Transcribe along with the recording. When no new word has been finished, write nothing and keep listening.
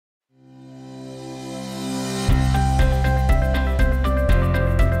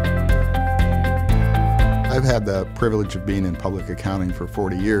had the privilege of being in public accounting for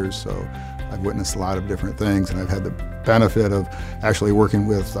 40 years, so I've witnessed a lot of different things, and I've had the benefit of actually working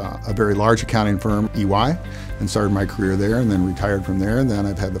with a very large accounting firm, EY, and started my career there and then retired from there. And then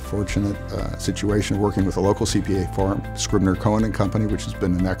I've had the fortunate situation of working with a local CPA firm, Scribner, Cohen & Company, which has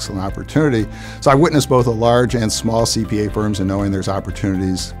been an excellent opportunity. So I witnessed both the large and small CPA firms and knowing there's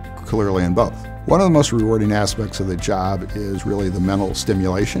opportunities clearly in both. One of the most rewarding aspects of the job is really the mental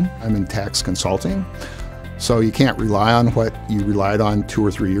stimulation. I'm in tax consulting. So you can't rely on what you relied on 2 or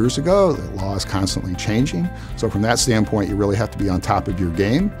 3 years ago. The law is constantly changing. So from that standpoint, you really have to be on top of your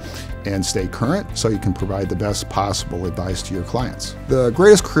game and stay current so you can provide the best possible advice to your clients. The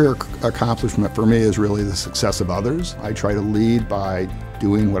greatest career accomplishment for me is really the success of others. I try to lead by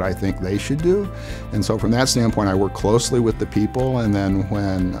doing what I think they should do. And so from that standpoint, I work closely with the people, and then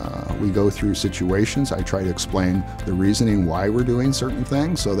when we go through situations, I try to explain the reasoning why we're doing certain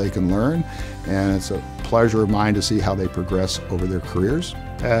things so they can learn. And it's a pleasure of mine to see how they progress over their careers.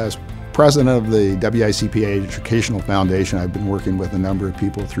 As president of the WICPA Educational Foundation, I've been working with a number of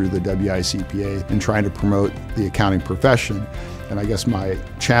people through the WICPA and trying to promote the accounting profession. And I guess my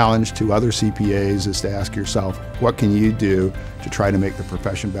challenge to other CPAs is to ask yourself, what can you do to try to make the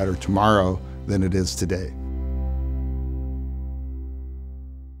profession better tomorrow than it is today?